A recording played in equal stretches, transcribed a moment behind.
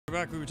We're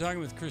back. We were talking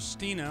with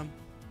Christina,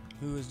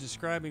 who is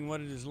describing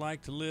what it is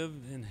like to live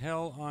in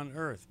hell on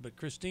earth. But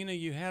Christina,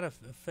 you had a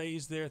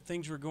phase there.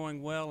 Things were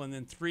going well, and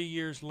then 3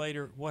 years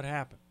later, what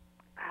happened?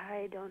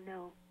 I don't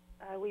know.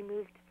 We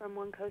moved from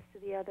one coast to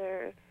the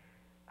other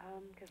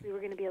because we were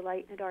going to be a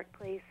light in a dark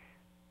place,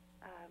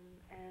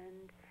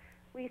 and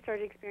we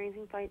started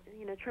experiencing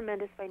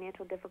tremendous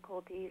financial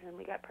difficulties, and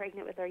we got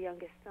pregnant with our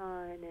youngest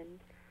son,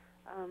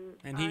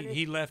 and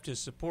he left his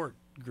support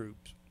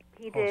groups.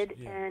 He did,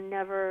 yeah. And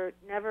never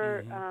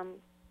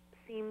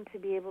seemed to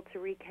be able to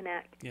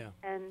reconnect. Yeah.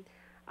 And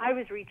I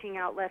was reaching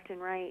out left and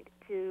right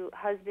to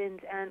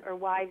husbands or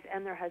wives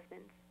and their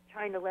husbands,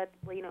 trying to let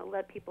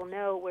people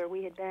know where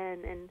we had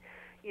been and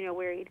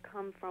where we'd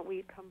come from,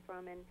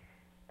 and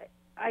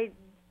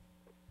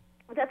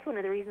that's one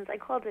of the reasons I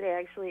called today,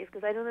 actually, is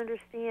because I don't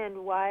understand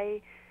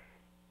why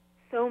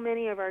so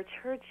many of our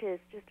churches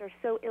just are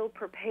so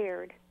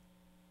ill-prepared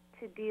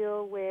to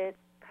deal with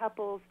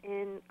couples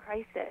in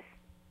crisis.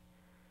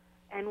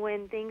 And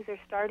when things are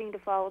starting to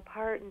fall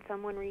apart and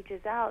someone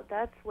reaches out,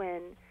 that's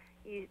when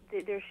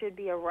there should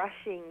be a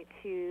rushing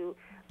to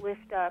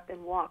lift up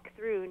and walk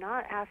through,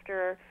 not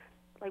after,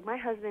 like, my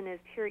husband is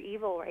pure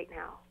evil right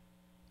now.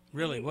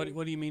 Really?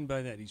 What do you mean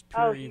by that? He's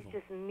pure evil? He's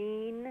just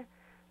mean.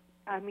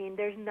 I mean,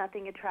 there's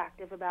nothing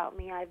attractive about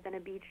me. I've been a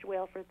beached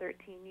whale for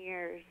 13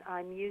 years.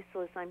 I'm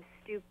useless. I'm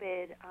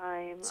stupid.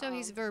 So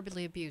he's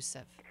verbally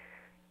abusive.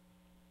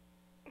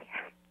 Yeah.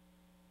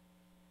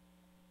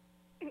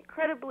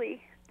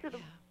 Incredibly, to the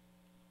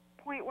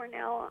point where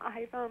now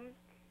I've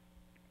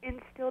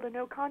instilled a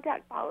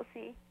no-contact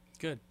policy.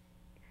 Good.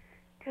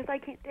 Because I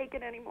can't take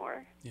it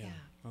anymore. Yeah.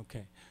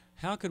 Okay.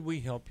 How could we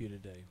help you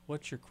today?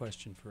 What's your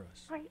question for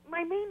us?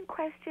 My main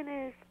question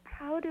is,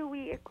 how do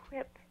we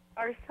equip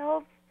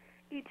ourselves,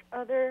 each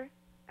other,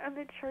 and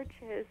the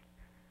churches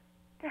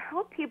to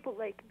help people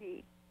like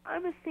me?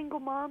 I'm a single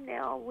mom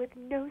now with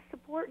no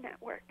support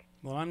network.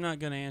 Well, I'm not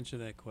going to answer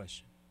that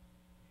question.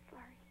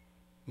 Sorry.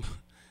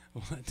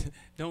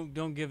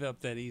 Don't give up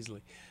that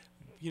easily.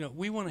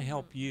 We want to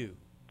help you,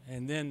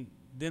 and then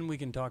we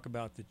can talk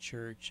about the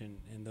church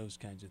and those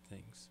kinds of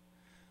things.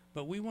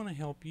 But we want to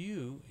help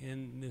you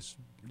in this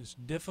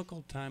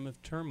difficult time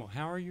of turmoil.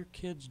 How are your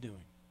kids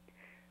doing?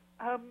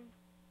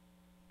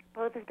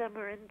 Both of them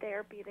are in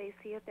therapy. They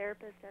see a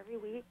therapist every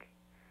week.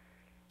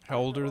 How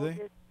old are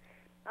they?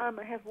 I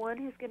have one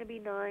who's going to be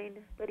 9,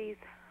 but he's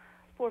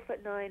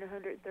 4'9",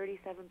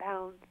 137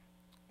 pounds.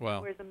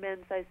 Wow. Wears a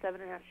men's size 7.5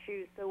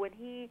 shoes. So when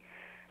he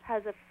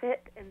has a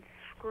fit and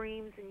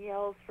screams and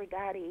yells for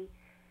daddy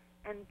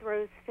and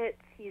throws fits,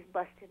 he's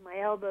busted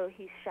my elbow,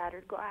 he's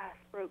shattered glass,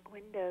 broke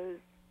windows.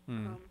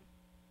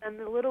 And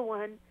the little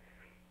one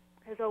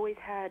has always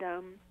had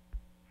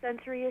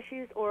sensory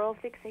issues, oral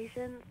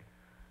fixations,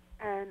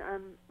 and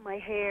my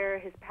hair,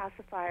 his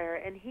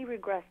pacifier, and he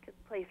regressed to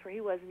the place where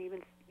he wasn't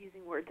even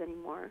using words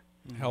anymore.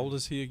 How old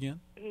is he again?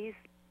 He's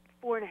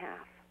 4.5,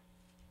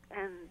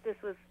 and this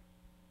was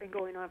been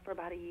going on for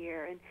about a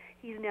year, and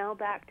he's now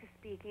back to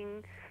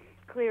speaking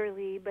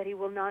clearly, but he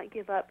will not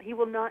give up. He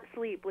will not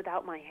sleep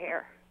without my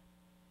hair.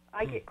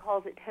 I get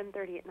calls at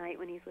 10:30 at night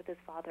when he's with his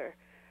father.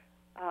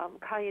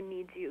 Kyan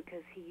needs you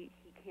because he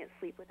can't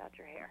sleep without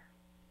your hair.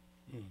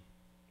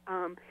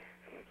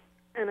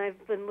 And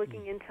I've been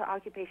looking into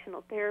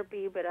occupational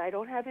therapy, but I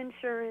don't have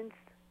insurance.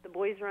 The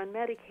boys are on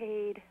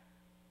Medicaid,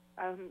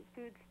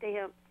 food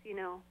stamps,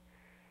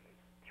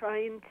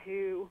 trying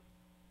to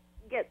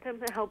get them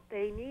the help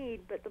they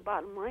need. But the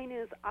bottom line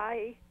is,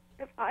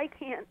 if I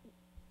can't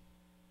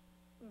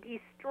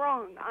be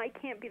strong, I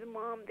can't be the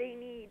mom they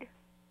need.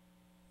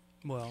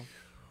 Well,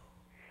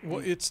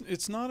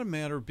 it's not a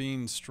matter of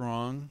being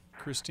strong,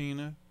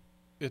 Christina.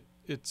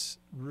 It's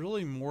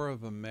really more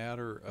of a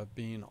matter of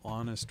being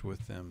honest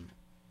with them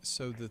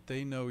so that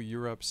they know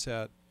you're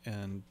upset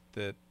and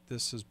that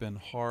this has been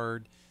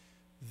hard,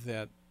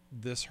 that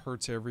this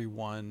hurts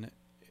everyone.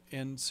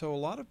 And so a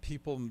lot of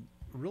people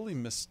really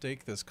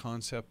mistake this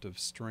concept of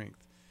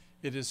strength.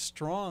 It is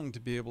strong to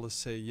be able to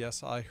say,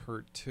 yes, I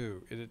hurt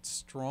too. It's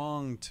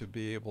strong to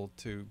be able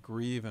to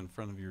grieve in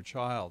front of your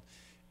child.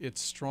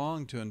 It's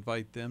strong to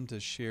invite them to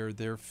share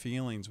their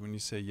feelings when you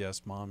say,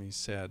 yes, Mommy's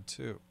sad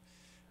too.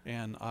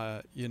 And,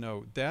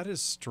 that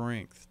is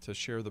strength, to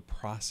share the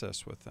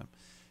process with them.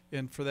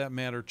 And for that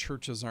matter,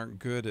 churches aren't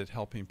good at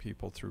helping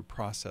people through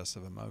process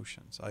of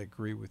emotions. I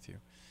agree with you.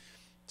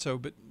 So,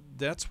 but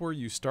that's where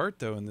you start,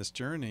 though, in this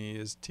journey,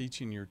 is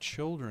teaching your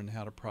children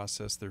how to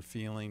process their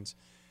feelings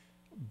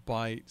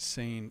by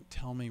saying,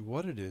 tell me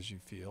what it is you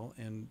feel.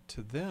 And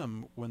to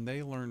them, when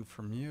they learn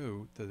from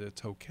you that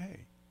it's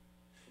okay,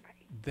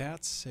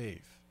 that's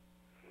safe,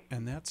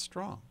 and that's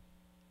strong.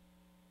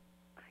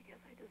 I guess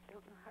I just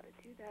don't know how to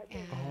do that.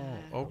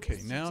 Oh, okay.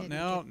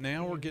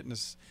 Now we're getting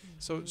this.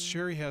 So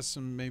Sherry has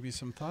maybe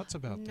some thoughts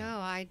about that.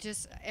 No,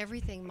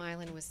 everything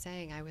Mylon was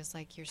saying, I was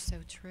like, you're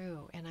so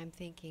true. And I'm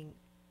thinking,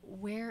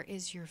 where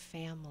is your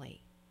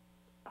family?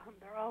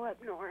 They're all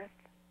up north.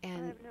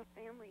 And I have no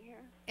family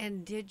here.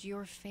 And did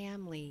your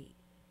family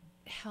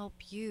help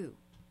you?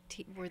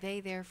 Were they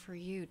there for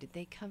you? Did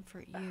they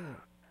comfort you?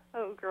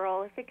 Oh,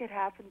 girl, if it could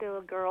happen to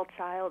a girl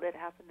child, it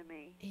happened to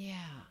me. Yeah.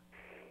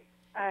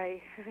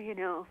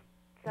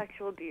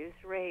 Sexual abuse,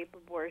 rape,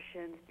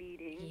 abortions,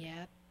 beatings,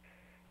 Yep.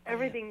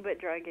 everything but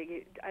drug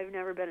use. I've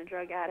never been a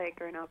drug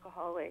addict or an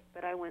alcoholic,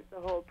 but I went the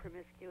whole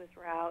promiscuous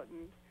route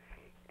and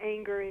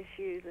anger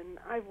issues, and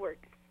I've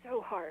worked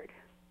so hard.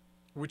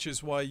 Which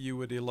is why you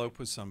would elope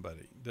with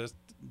somebody.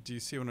 Do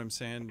you see what I'm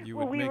saying? You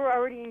Well, would we make. were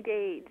already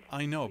engaged.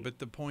 I know, but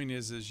the point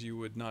is you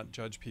would not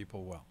judge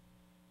people well.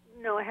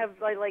 No, I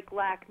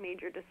lack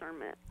major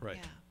discernment. Right.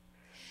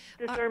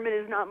 Yeah. Discernment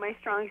is not my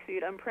strong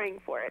suit. I'm praying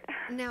for it.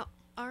 Now,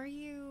 are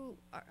you?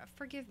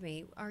 Forgive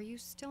me. Are you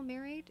still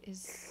married?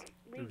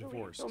 Legally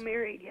divorced. still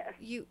married, yes.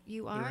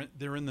 You are?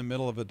 They're in the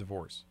middle of a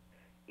divorce.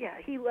 Yeah,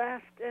 he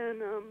left,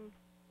 and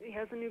he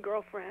has a new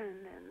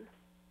girlfriend, and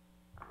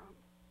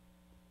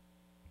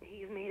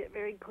he's made it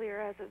very clear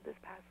as of this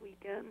past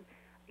weekend,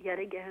 yet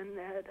again,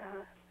 that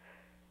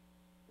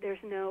there's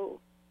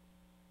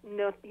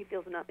he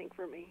feels nothing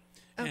for me.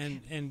 Okay.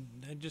 And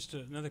just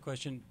another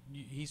question.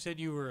 He said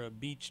you were a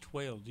beached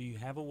whale. Do you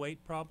have a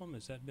weight problem?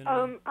 Has that been?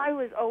 I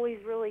was always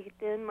really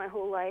thin my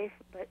whole life,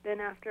 but then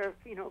after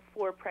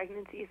 4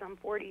 pregnancies, I'm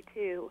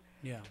 42.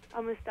 Yeah.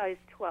 I'm a size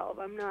 12.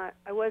 I'm not.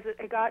 I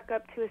got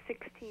up to a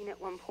 16 at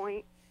one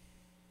point,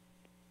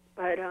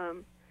 but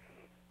I've.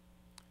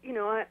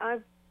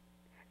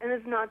 And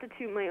it's not to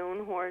toot my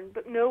own horn,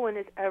 but no one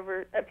has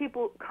ever.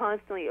 People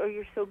constantly, oh,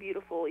 you're so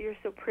beautiful, you're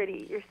so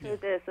pretty, you're so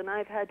this, and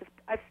I've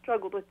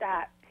struggled with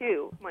that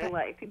too, my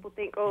life. People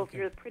think, oh, if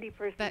you're a pretty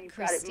person, But you've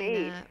got it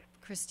made.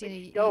 Christina,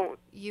 you don't.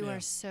 You Yeah. are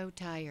so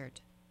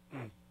tired.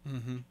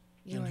 Mm-hmm.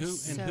 You and are who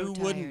so and who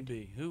tired. wouldn't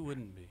be? Who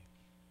wouldn't be?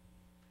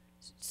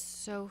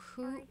 So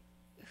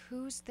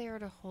who's there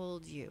to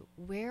hold you?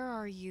 Where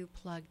are you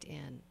plugged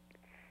in?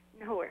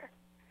 Nowhere.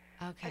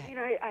 Okay. I mean,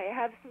 I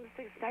have some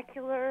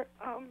secular.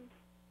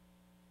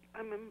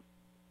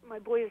 My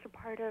boys are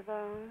part of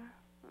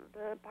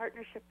the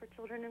Partnership for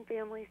Children and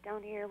Families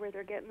down here, where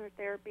they're getting their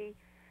therapy.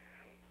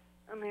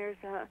 And there's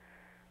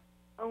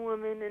a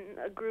woman and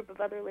a group of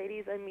other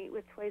ladies I meet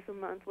with twice a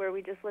month, where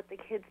we just let the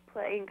kids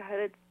play and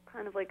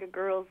kind of like a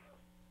girls'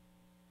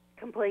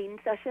 complain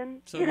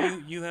session. So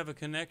you have a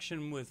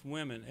connection with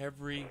women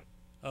every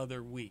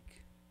other week.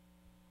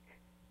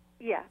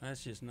 Yeah,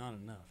 That's just not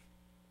enough.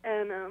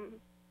 and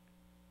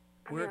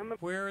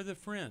Where are the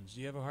friends?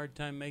 Do you have a hard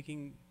time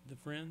making the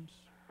friends?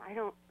 I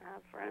don't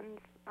have friends.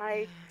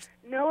 I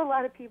know a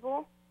lot of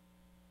people,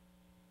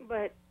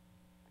 but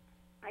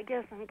I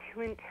guess I'm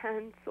too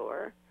intense,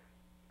 or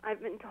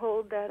I've been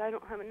told that I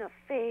don't have enough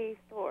faith,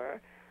 or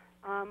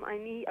I'm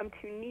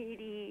too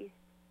needy.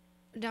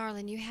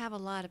 Darling, you have a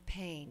lot of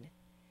pain.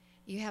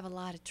 You have a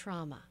lot of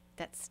trauma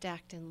that's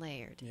stacked and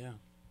layered. Yeah.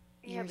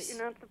 Yeah, but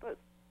you're not supposed.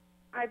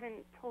 I've been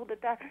told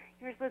that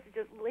you're supposed to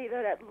just lay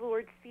that at the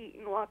Lord's feet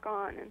and walk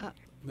on and No,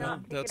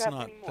 not pick that's it up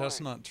not. anymore.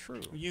 That's not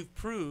true. You've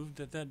proved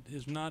that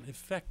is not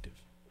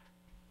effective.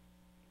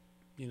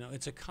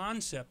 It's a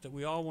concept that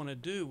we all want to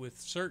do with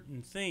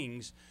certain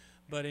things,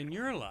 but in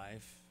your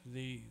life,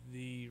 the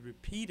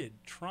repeated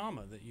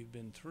trauma that you've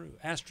been through,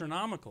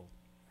 astronomical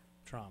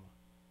trauma,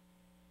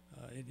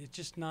 it's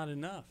just not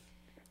enough.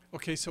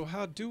 Okay, so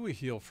how do we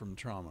heal from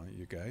trauma,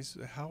 you guys?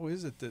 How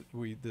is it that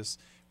we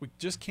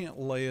just can't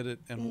lay it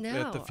at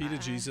the feet of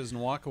Jesus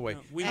and walk away?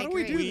 We, How do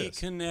we do we this?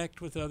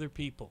 connect with other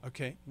people.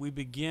 Okay. We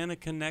begin a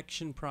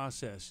connection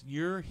process.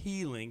 Your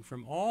healing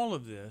from all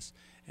of this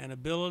and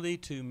ability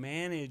to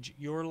manage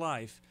your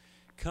life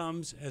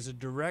comes as a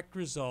direct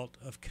result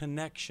of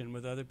connection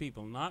with other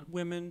people, not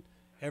women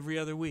every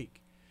other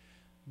week.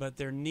 But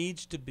there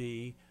needs to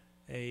be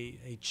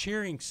a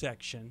cheering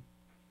section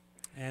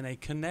and a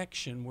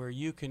connection where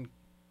you can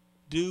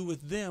do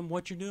with them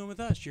what you're doing with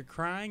us. You're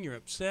crying, you're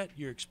upset,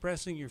 you're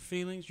expressing your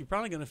feelings. You're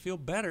probably going to feel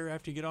better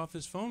after you get off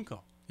this phone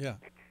call. Yeah.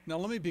 Now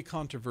let me be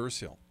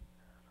controversial.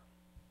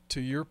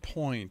 To your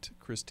point,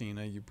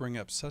 Christina, you bring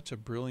up such a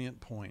brilliant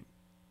point.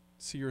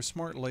 See, you're a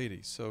smart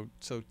lady, so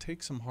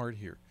take some heart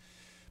here.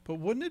 But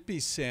wouldn't it be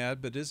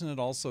sad, but isn't it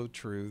also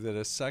true, that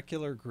a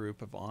secular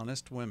group of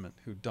honest women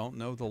who don't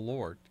know the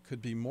Lord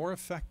could be more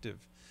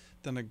effective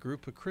than a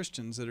group of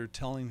Christians that are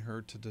telling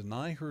her to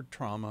deny her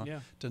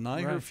trauma,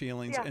 deny her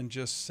feelings, and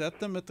just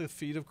set them at the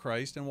feet of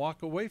Christ and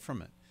walk away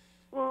from it?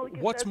 Well,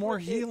 because What's that's more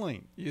what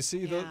healing? You see,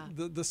 Yeah.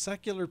 the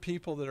secular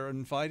people that are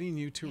inviting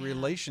you to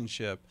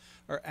relationship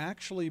are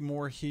actually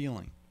more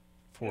healing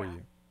for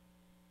you.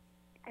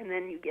 And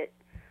then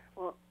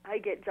I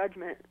get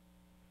judgment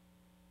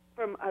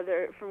from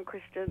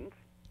Christians.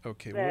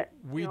 Okay, That,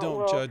 we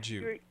don't judge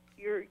you.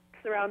 You're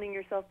surrounding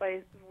yourself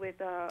with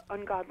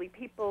ungodly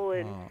people,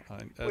 and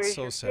That's where's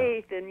so your sad.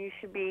 faith? And you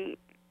should be,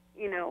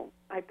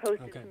 I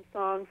posted some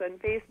songs on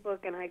Facebook,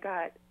 and I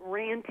got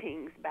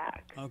rantings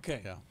back.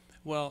 Okay. Yeah.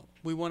 Well,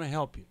 we want to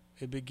help you.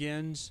 It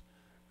begins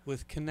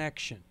with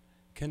connection.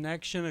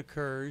 Connection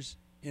occurs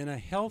in a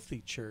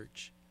healthy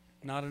church,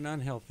 not an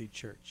unhealthy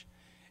church.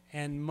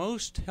 And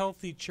most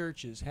healthy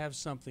churches have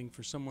something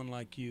for someone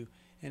like you,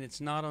 and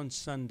it's not on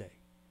Sunday.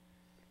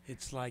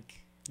 It's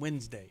like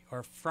Wednesday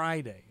or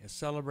Friday, a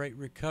Celebrate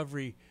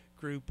Recovery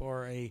group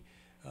or a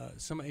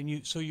So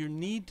you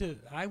need to.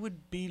 I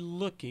would be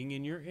looking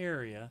in your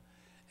area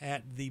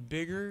at the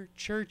bigger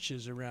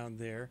churches around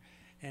there,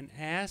 and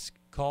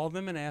call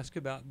them and ask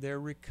about their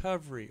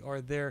recovery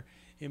or their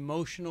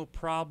emotional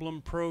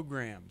problem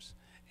programs,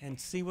 and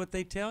see what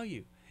they tell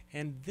you.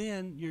 And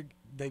then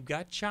they've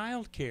got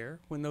child care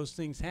when those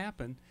things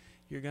happen.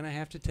 You're going to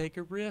have to take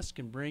a risk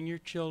and bring your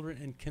children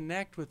and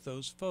connect with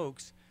those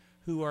folks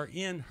who are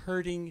in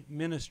hurting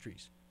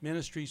ministries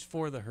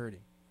for the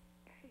hurting.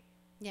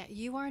 Yeah,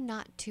 you are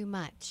not too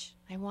much.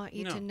 I want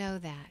you No. to know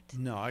that.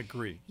 No, I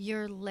agree.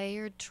 Your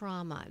layered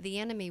trauma. The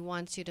enemy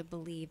wants you to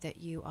believe that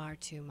you are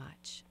too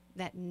much,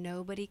 that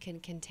nobody can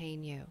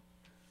contain you.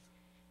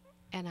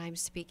 And I'm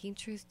speaking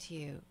truth to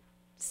you,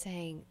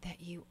 saying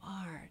that you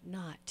are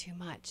not too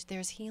much.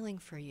 There's healing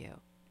for you.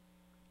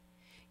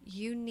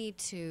 You need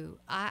to.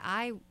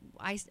 I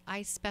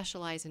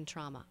specialize in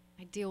trauma.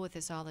 I deal with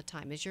this all the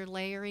time. As you're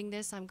layering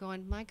this, I'm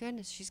going, my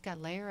goodness, she's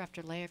got layer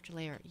after layer after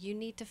layer. You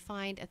need to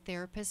find a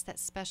therapist that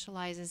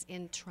specializes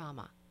in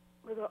trauma.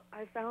 Well,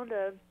 I found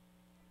a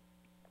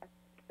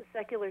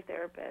secular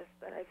therapist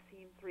that I've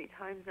seen 3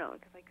 times now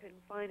because I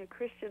couldn't find a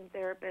Christian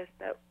therapist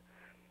that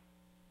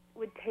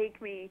would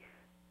take me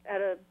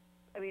at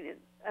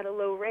a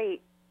low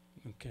rate.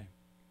 Okay.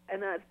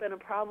 And that's been a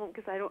problem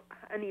because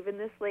and even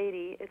this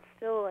lady, it's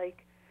still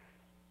like,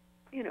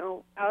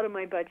 out of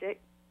my budget.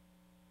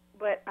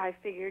 But I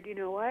figured, you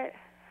know what?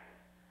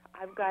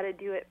 I've got to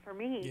do it for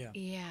me. Yeah.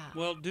 Yeah.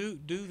 Well, do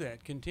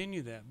that.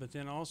 Continue that. But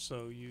then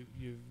also,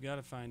 you've got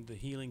to find the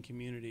healing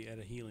community at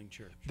a healing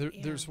church.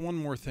 There's one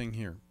more thing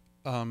here.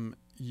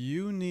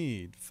 You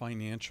need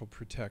financial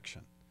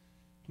protection.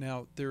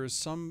 Now, there is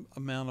some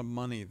amount of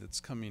money that's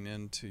coming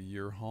into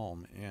your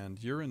home,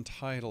 and you're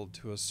entitled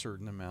to a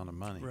certain amount of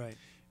money. Right.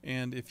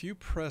 And if you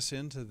press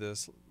into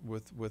this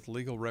with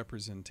legal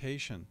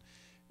representation,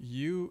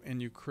 you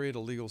create a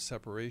legal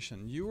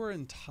separation, you are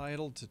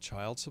entitled to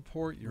child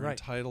support, you're Right.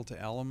 entitled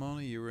to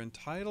alimony, you're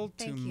entitled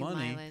Thank to you,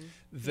 money Mylan.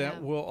 that Yeah.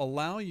 will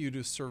allow you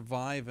to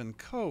survive and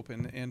cope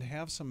and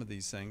have some of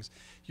these things.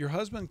 Your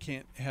husband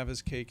can't have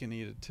his cake and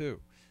eat it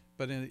too.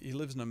 But he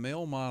lives in a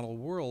male model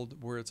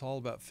world where it's all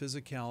about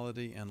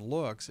physicality and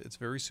looks. It's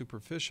very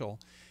superficial.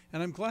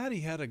 And I'm glad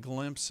he had a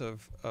glimpse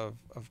of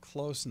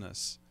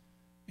closeness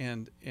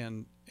and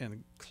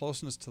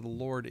closeness to the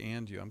Lord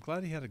and you. I'm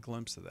glad he had a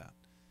glimpse of that.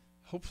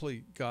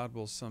 Hopefully God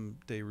will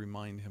someday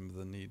remind him of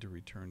the need to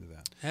return to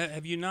that.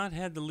 Have you not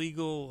had the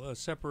legal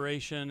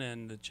separation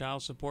and the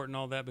child support and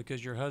all that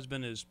because your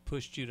husband has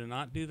pushed you to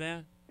not do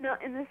that? No,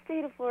 in the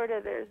state of Florida,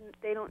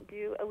 they don't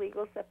do a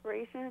legal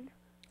separation.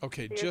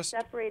 Okay, You're just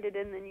separated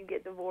and then you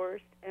get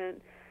divorced. And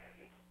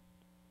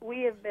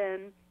we have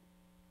been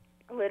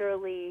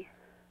literally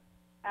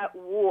at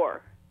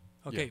war.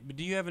 Okay, Yeah. but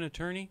do you have an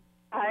attorney?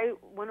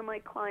 One of my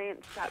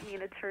clients got me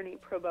an attorney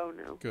pro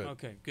bono. good.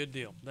 Okay, good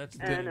deal. That's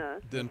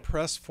And Then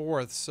press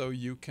forth so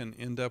you can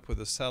end up with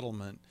a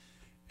settlement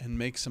and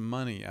make some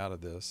money out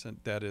of this, and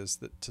that is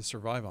to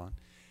survive on.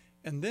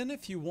 And then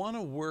if you want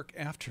to work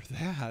after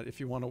that, if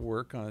you want to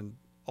work on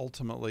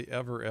ultimately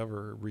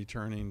ever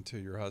returning to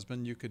your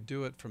husband, you could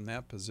do it from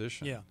that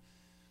position. Yeah.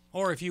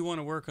 Or if you want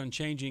to work on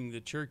changing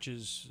the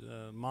church's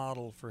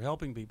model for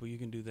helping people, you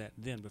can do that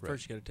then. But Right.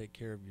 first, you got to take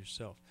care of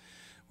yourself.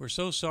 We're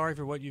so sorry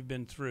for what you've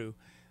been through.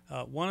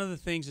 One of the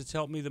things that's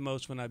helped me the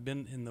most when I've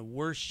been in the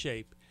worst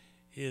shape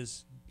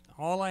is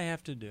all I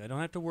have to do. I don't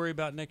have to worry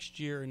about next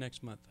year or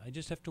next month. I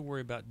just have to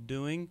worry about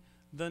doing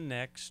the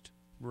next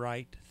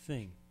right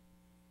thing.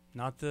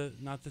 Not the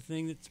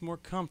thing that's more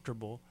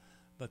comfortable,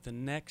 but the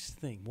next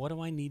thing. What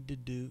do I need to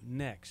do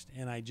next?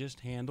 And I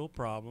just handle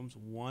problems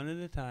one at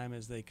a time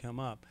as they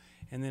come up,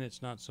 and then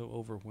it's not so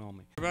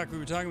overwhelming. We're back. We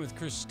were talking with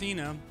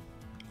Christina,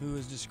 who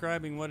is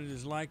describing what it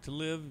is like to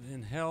live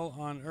in hell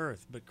on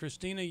earth. But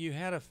Christina, you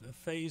had a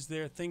phase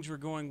there. Things were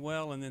going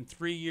well, and then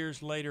 3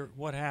 years later,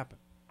 what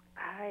happened?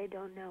 I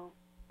don't know.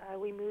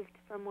 We moved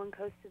from one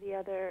coast to the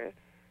other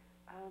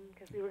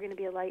because we were going to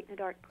be a light in a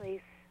dark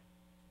place.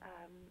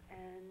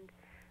 And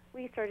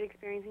we started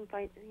experiencing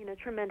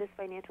tremendous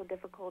financial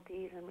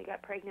difficulties, and we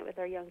got pregnant with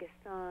our youngest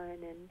son.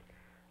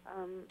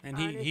 And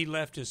he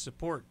left his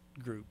support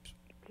groups.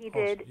 He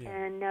did, Also, yeah.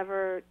 and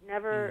never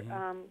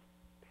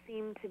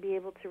seemed to be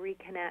able to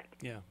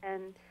reconnect. Yeah.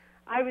 And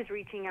I was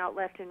reaching out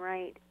left and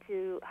right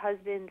to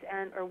husbands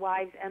or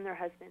wives and their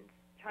husbands,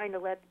 trying to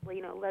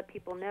let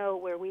people know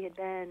where we had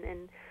been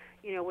and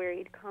where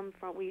we'd come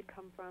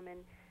from,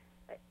 and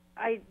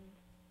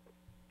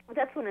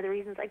that's one of the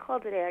reasons I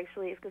called today,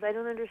 actually, is because I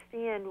don't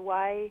understand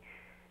why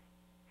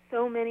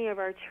so many of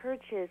our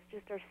churches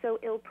just are so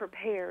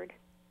ill-prepared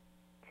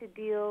to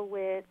deal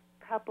with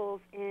couples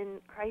in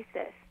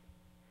crisis.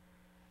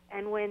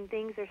 And when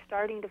things are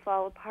starting to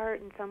fall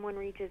apart and someone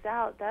reaches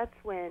out, that's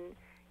when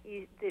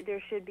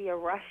there should be a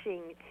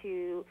rushing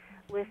to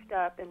lift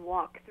up and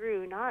walk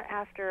through, not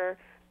after,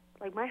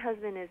 like, my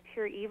husband is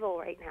pure evil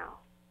right now.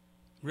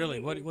 Really?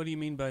 What do you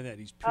mean by that?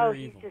 He's pure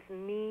evil. He's just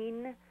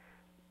mean.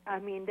 I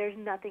mean, there's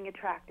nothing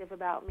attractive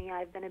about me.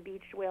 I've been a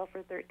beached whale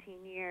for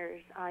 13 years.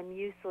 I'm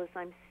useless.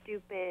 I'm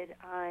stupid.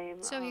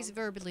 So he's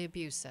verbally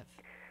abusive.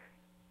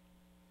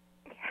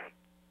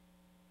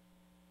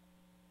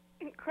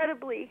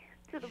 incredibly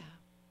to the Yeah.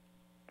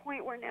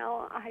 point where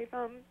now I've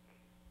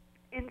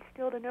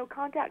instilled a no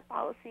contact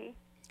policy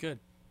Good.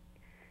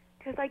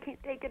 because I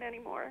can't take it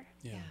anymore.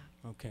 Yeah.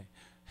 Yeah. Okay.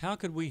 How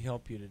could we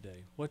help you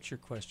today? What's your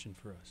question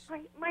for us?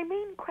 My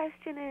main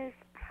question is,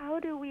 how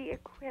do we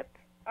equip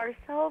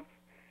ourselves,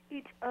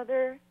 each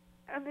other,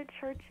 and the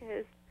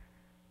churches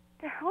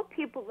to help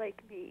people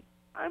like me?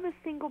 I'm a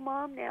single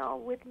mom now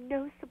with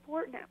no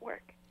support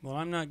network. Well,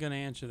 I'm not going to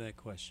answer that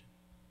question.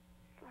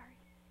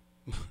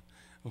 Sorry.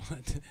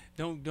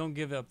 Don't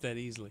give up that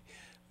easily.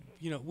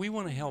 We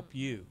want to help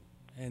you,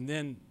 and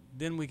then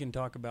we can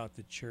talk about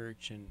the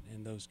church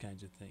and those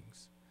kinds of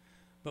things.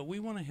 But we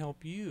want to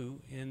help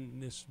you in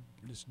this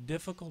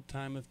difficult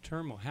time of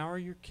turmoil. How are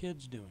your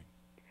kids doing?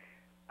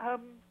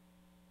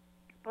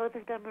 Both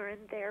of them are in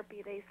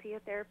therapy. They see a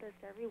therapist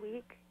every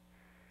week.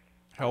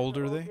 How old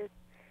are they?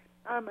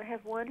 I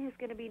have one who's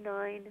going to be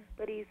 9,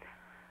 but he's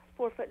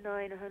 4'9",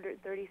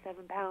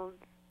 137 pounds.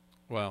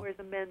 Wow. Wears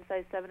a men's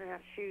size 7.5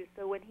 shoes.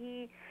 So when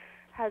he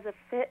has a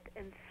fit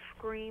and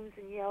screams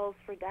and yells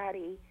for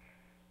daddy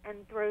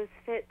and throws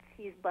fits,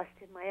 he's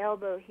busted my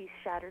elbow, he's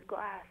shattered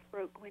glass,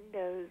 broke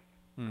windows.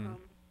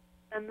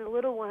 And the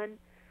little one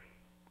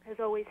has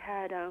always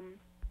had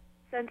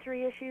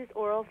sensory issues,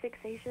 oral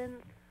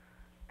fixations,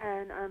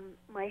 and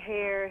my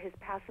hair, his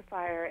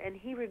pacifier, and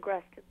he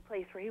regressed to the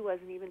place where he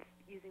wasn't even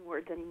using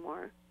words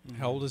anymore.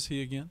 How old is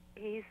he again?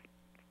 He's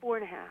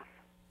 4.5,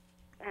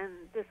 and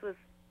this was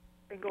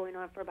been going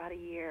on for about a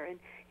year, and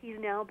he's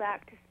now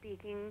back to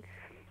speaking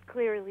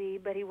clearly,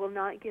 but he will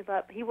not give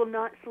up. He will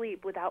not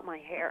sleep without my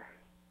hair.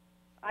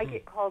 I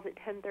get calls at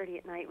 10:30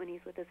 at night when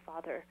he's with his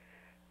father.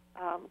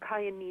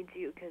 Kyan needs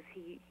you because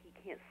he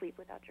can't sleep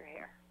without your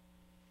hair.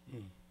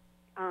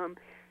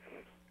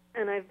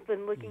 And I've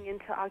been looking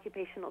into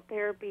occupational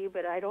therapy,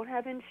 but I don't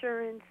have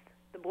insurance.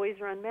 The boys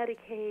are on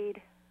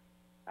Medicaid,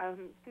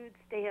 food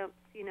stamps,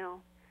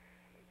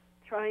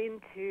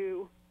 trying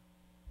to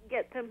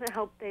get them the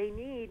help they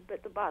need.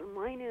 But the bottom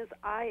line is,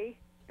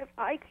 if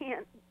I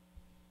can't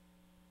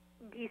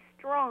be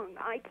strong,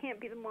 I can't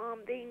be the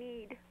mom they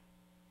need.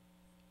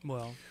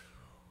 Well,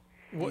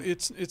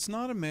 it's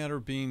not a matter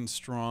of being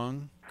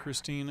strong,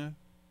 Christina.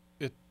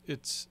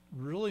 It's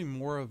really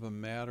more of a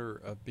matter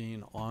of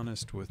being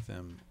honest with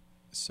them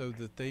so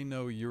that they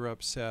know you're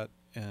upset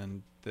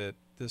and that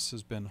this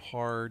has been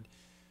hard,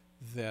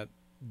 that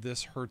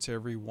this hurts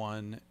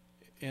everyone.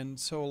 And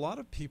so a lot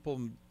of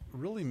people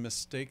really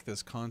mistake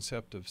this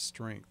concept of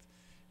strength.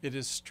 It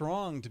is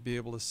strong to be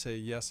able to say,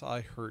 yes,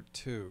 I hurt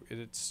too.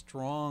 It's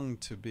strong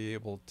to be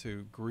able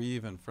to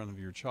grieve in front of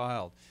your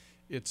child.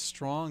 It's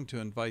strong to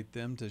invite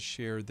them to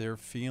share their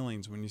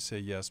feelings when you say,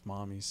 yes,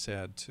 Mommy's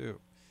sad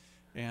too.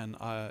 And,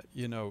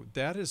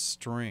 that is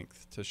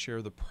strength, to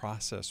share the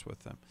process with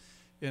them.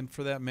 And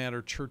for that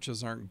matter,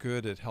 churches aren't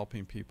good at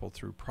helping people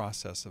through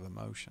process of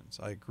emotions.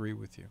 I agree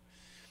with you.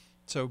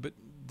 So, but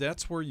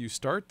that's where you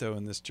start, though,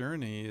 in this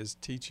journey, is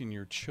teaching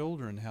your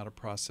children how to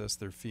process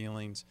their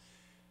feelings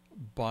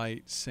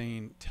by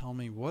saying, tell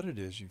me what it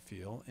is you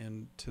feel.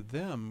 And to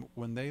them,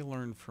 when they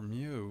learn from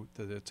you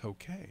that it's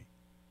okay,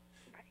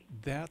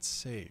 that's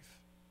safe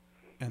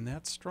and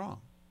that's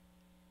strong.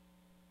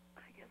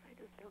 I guess I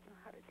just don't know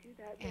how to do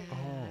that.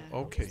 Yeah. Oh,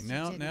 okay. You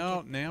Now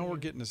didn't get we're through.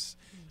 getting us.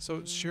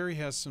 So Sherry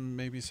has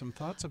maybe some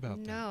thoughts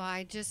about that.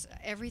 No,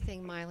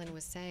 everything Mylan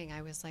was saying,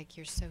 I was like,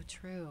 you're so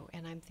true.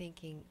 And I'm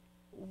thinking,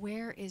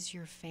 where is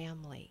your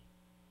family?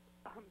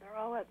 They're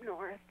all up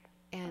north.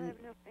 I And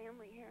have no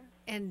family here.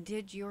 and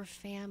did your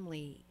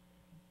family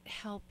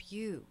help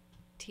you?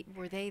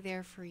 Were they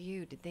there for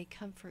you? Did they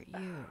comfort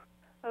you?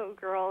 Oh,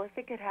 girl, if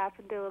it could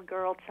happen to a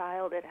girl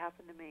child, it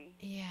happened to me.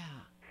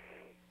 Yeah.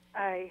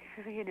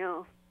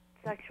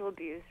 Sexual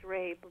abuse,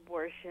 rape,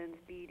 abortions,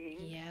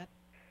 beatings, Yep.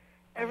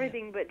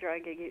 everything but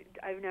drug use.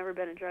 I've never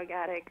been a drug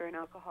addict or an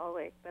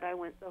alcoholic, but I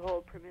went the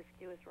whole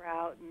promiscuous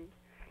route and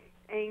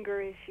anger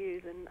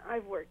issues, and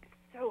I've worked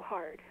so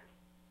hard.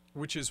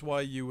 Which is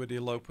why you would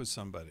elope with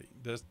somebody.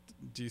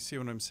 Do you see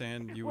what I'm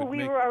saying? You Well, would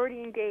we were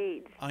already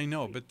engaged. I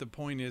know, but the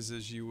point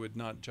is you would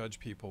not judge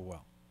people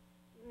well.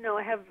 No,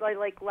 I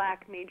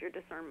lack major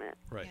discernment.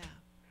 Right.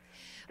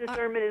 Yeah.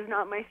 Discernment is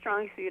not my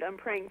strong suit. I'm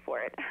praying for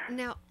it.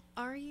 Now,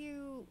 are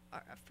you?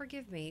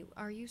 Forgive me.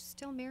 Are you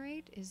still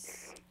married?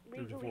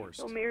 Legally divorced.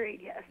 still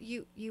married, yes.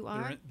 You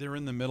are? They're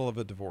in the middle of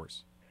a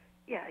divorce.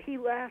 Yeah, he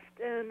left,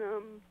 and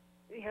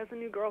he has a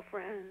new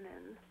girlfriend,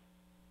 and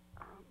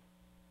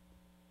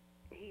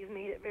he's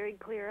made it very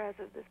clear as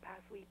of this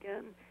past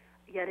weekend,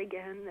 yet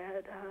again,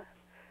 that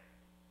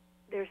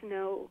there's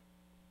no,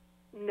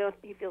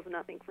 he feels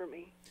nothing for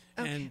me.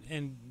 Okay.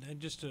 and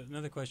just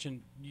another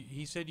question.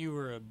 He said you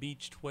were a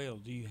beached whale.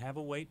 Do you have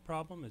a weight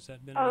problem? Has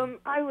that been?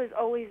 I was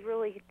always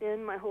really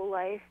thin my whole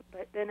life,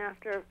 but then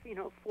after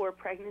 4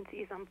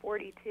 pregnancies, I'm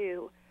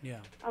 42. Yeah.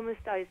 I'm a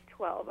size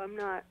 12.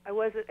 I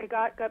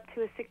got up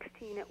to a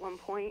 16 at one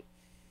point,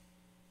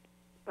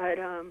 but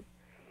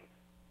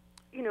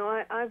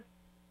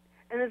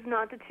and it's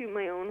not to toot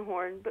my own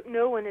horn, but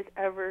no one has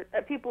ever,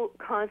 people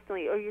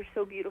constantly, oh, you're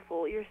so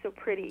beautiful, you're so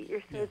pretty,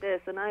 you're so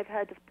this, and I've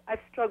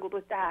struggled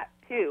with that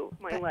too,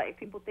 my life.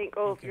 People think,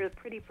 oh, if you're a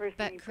pretty person,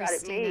 But you've got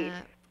it made.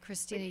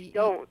 Christina, you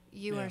don't.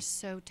 You Yeah. are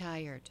so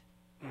tired.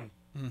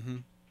 Mm-hmm.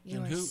 You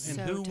and are who so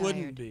and who tired.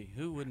 wouldn't be?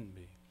 Who wouldn't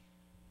be?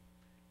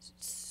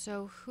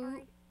 So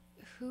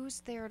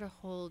who's there to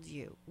hold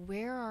you?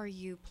 Where are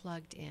you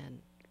plugged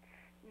in?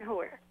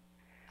 Nowhere.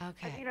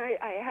 Okay. I mean,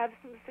 I have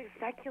some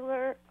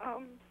secular,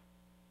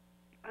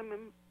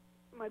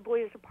 my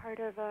boys are part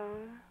of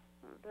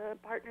the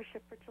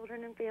Partnership for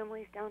Children and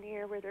Families down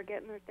here where they're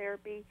getting their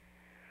therapy.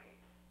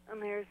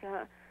 And there's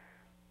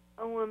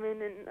a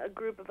woman and a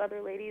group of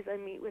other ladies I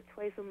meet with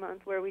twice a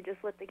month where we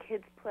just let the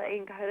kids play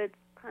and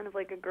kind of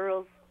like a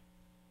girls'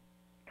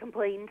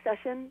 complain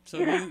session. So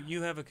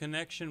you have a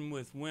connection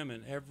with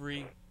women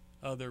every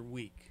other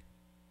week.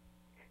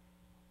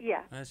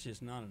 Yeah. That's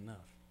just not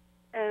enough.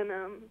 And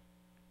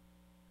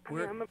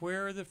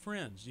Where are the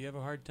friends? Do you have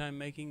a hard time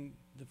making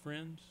the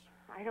friends?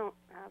 I don't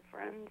have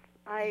friends.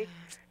 I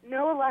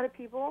know a lot of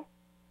people,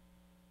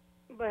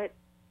 but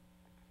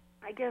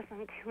I guess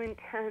I'm too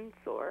intense,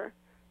 or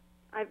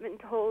I've been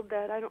told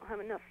that I don't have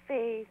enough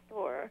faith,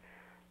 or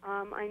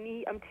I'm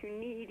too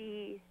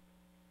needy.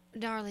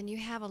 Darling, you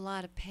have a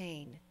lot of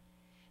pain.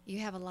 You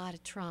have a lot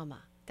of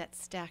trauma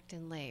that's stacked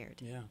and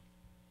layered. Yeah.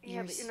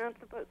 Yeah, but you're not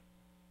supposed.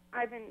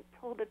 I've been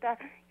told that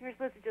you're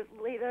supposed to just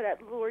lay that at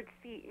the Lord's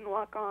feet and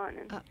walk on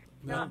and No,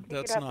 not pick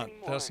that's it up not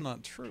anymore. that's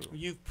not true.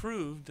 You've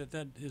proved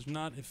that is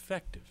not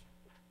effective.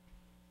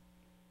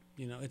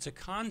 You know, it's a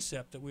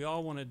concept that we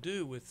all want to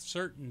do with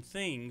certain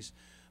things,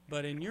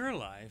 but in your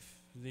life,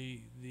 the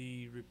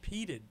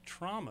repeated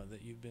trauma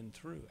that you've been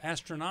through,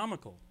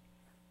 astronomical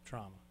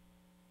trauma,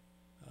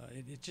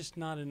 it's just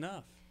not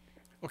enough.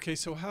 Okay,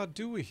 so how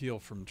do we heal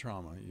from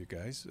trauma, you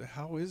guys?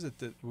 How is it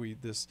that we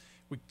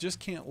just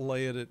can't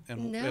lay it at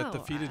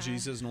the feet of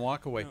Jesus and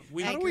walk away?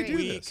 How do we do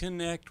We this?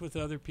 connect with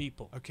other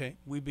people. Okay.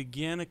 We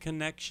begin a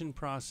connection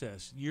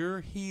process. Your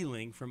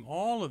healing from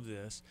all of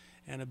this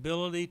and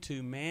ability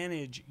to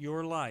manage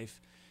your life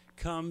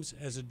comes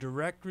as a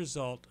direct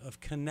result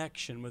of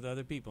connection with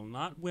other people,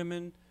 not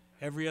women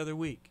every other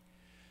week.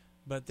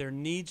 But there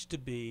needs to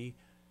be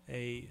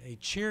a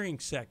cheering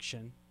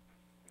section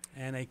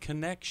and a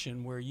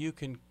connection where you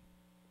can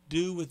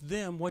do with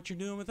them what you're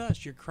doing with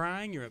us. You're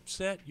crying, you're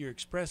upset, you're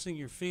expressing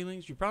your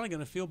feelings. You're probably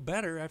going to feel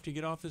better after you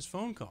get off this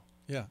phone call.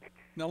 Yeah.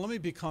 Now let me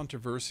be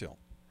controversial.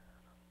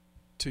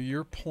 To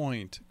your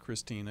point,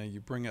 Christina, you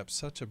bring up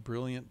such a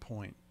brilliant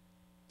point.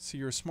 See,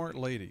 you're a smart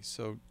lady,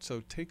 so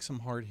take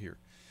some heart here.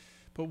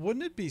 But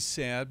wouldn't it be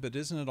sad, but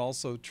isn't it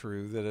also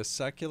true, that a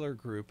secular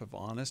group of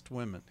honest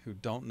women who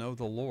don't know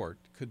the Lord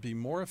could be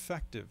more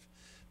effective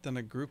than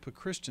a group of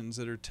Christians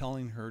that are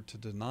telling her to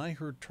deny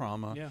her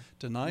trauma,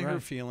 deny her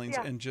feelings,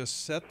 and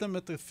just set them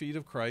at the feet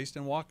of Christ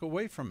and walk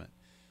away from it?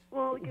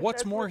 Well,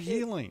 What's more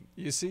healing?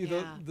 You see,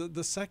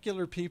 the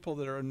secular people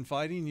that are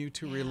inviting you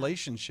to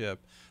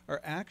relationship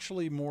are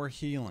actually more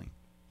healing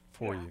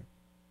for you.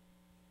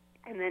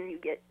 And then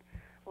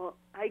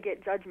I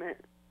get judgment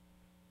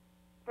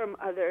from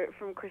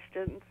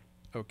Christians.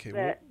 Okay,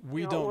 that,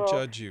 we don't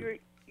judge you.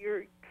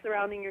 You're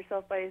surrounding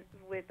yourself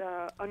with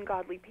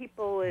ungodly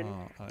people, and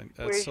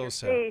where's so your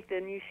sad. faith?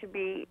 And you should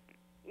be,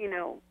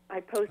 I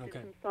posted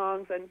some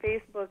songs on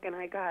Facebook, and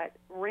I got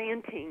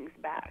rantings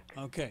back.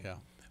 Okay. Yeah.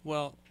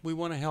 Well, we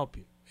want to help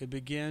you. It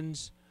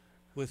begins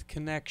with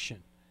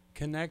connection.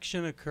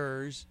 Connection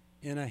occurs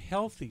in a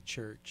healthy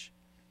church,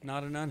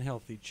 not an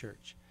unhealthy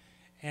church.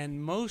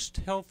 And most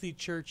healthy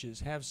churches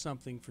have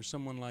something for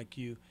someone like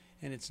you,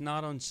 and it's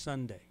not on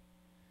Sunday.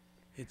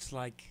 It's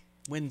like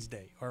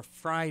Wednesday or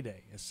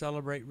Friday, a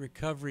Celebrate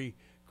Recovery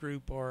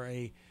group, or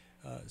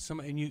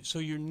so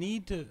you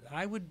need to.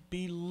 I would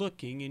be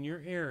looking in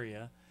your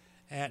area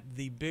at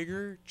the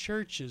bigger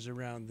churches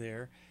around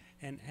there,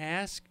 and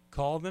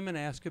call them and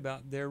ask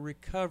about their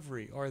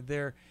recovery or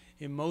their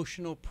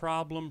emotional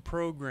problem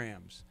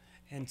programs,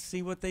 and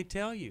see what they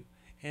tell you.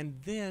 And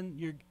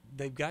then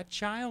they've got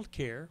child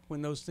care.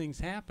 When those things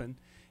happen,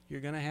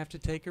 you're going to have to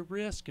take a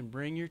risk and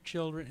bring your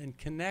children and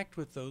connect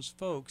with those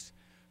folks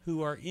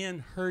who are in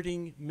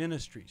hurting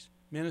ministries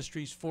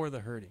for the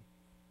hurting.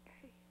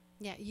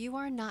 Yeah, you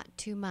are not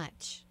too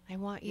much. I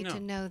want you to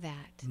know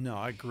that. No,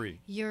 I agree.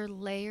 Your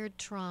layered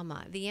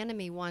trauma. The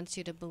enemy wants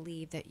you to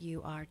believe that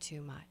you are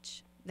too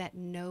much, that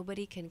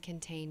nobody can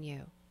contain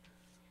you.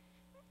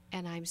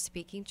 And I'm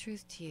speaking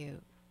truth to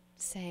you,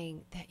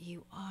 saying that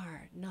you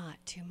are not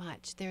too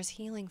much. There's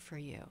healing for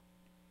you.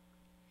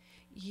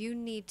 You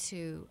need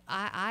to.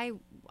 I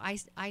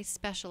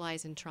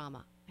specialize in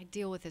trauma. I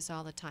deal with this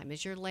all the time.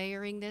 As you're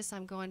layering this,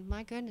 I'm going,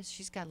 my goodness,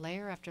 she's got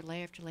layer after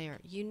layer after layer.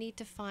 You need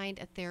to find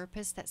a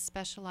therapist that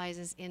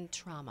specializes in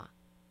trauma.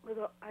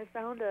 Well, I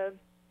found a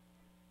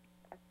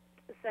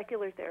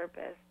secular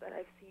therapist that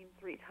I've seen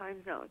 3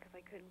 times now because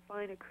I couldn't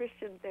find a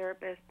Christian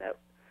therapist that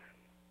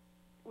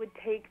would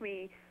take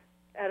me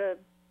at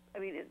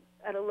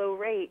a low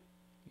rate.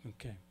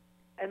 Okay.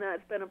 And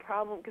that's been a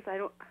problem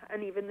because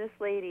and even this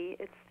lady,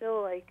 it's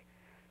still like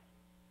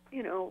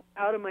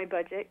out of my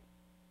budget.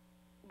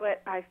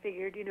 But I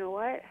figured, you know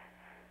what?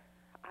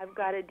 I've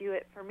got to do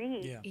it for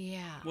me. Yeah.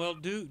 Yeah. Well,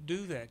 do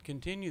that,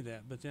 continue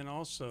that, but then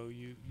also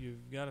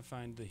you've got to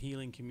find the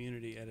healing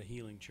community at a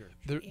healing church.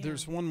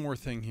 There's one more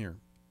thing here.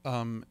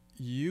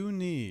 You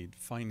need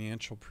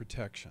financial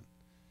protection.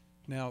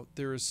 Now,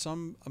 there is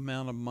some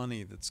amount of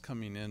money that's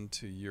coming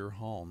into your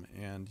home,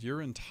 and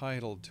you're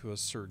entitled to a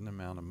certain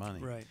amount of money.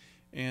 Right.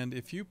 And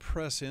if you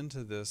press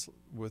into this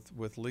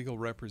with legal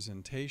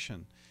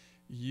representation,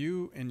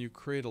 you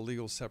create a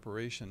legal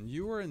separation,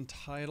 you are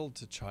entitled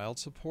to child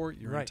support,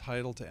 you're Right.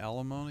 entitled to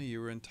alimony,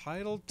 you're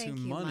entitled Thank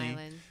to you, money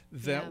Mylan.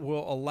 that Yeah.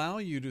 will allow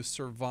you to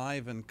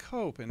survive and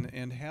cope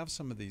and have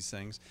some of these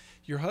things.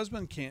 Your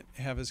husband can't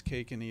have his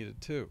cake and eat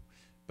it too.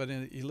 But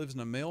he lives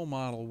in a male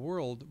model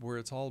world where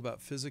it's all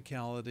about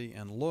physicality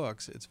and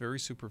looks. It's very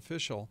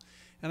superficial.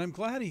 And I'm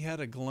glad he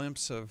had a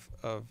glimpse of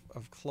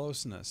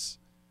closeness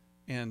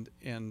and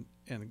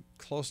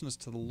closeness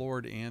to the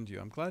Lord and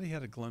you. I'm glad he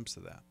had a glimpse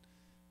of that.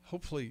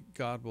 Hopefully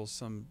God will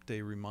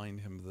someday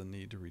remind him of the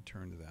need to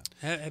return to that.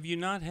 Have you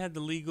not had the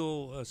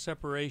legal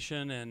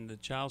separation and the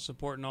child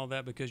support and all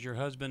that because your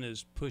husband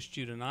has pushed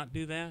you to not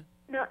do that?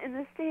 No, in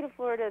the state of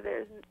Florida,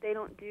 they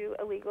don't do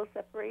a legal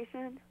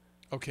separation.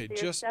 Okay, You're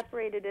just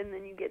separated and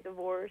then you get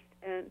divorced.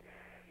 And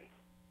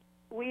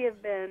we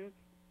have been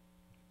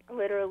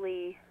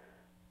literally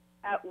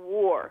at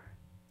war.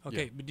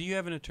 Okay, Yeah. but do you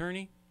have an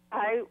attorney?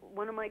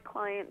 One of my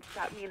clients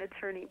got me an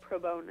attorney pro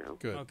bono.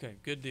 good. Okay,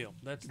 good deal.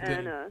 That's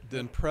And,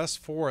 Then press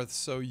forth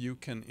so you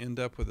can end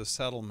up with a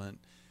settlement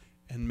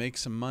and make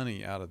some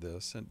money out of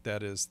this, and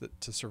that is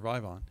to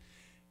survive on.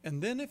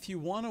 And then if you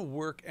want to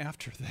work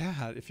after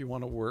that, if you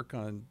want to work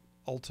on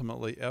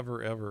ultimately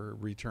ever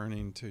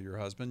returning to your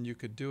husband, you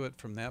could do it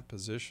from that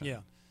position.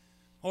 yeah.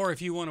 Or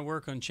if you want to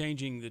work on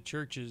changing the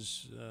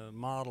church's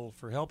model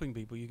for helping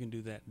people, you can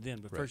do that then.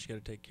 But Right. first, you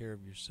got to take care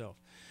of yourself.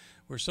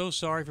 We're so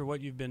sorry for what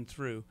you've been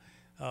through.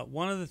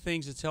 One of the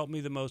things that's helped me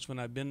the most when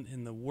I've been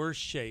in the worst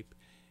shape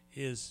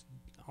is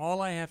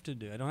all I have to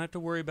do. I don't have to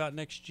worry about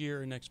next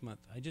year or next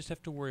month. I just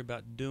have to worry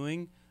about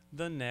doing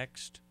the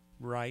next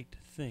right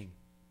thing.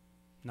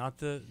 Not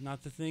the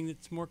thing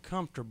that's more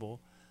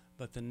comfortable,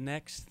 but the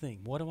next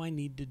thing. What do I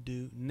need to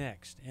do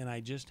next? And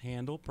I just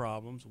handle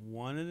problems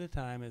one at a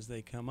time as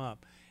they come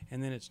up,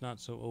 and then it's not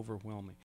so overwhelming.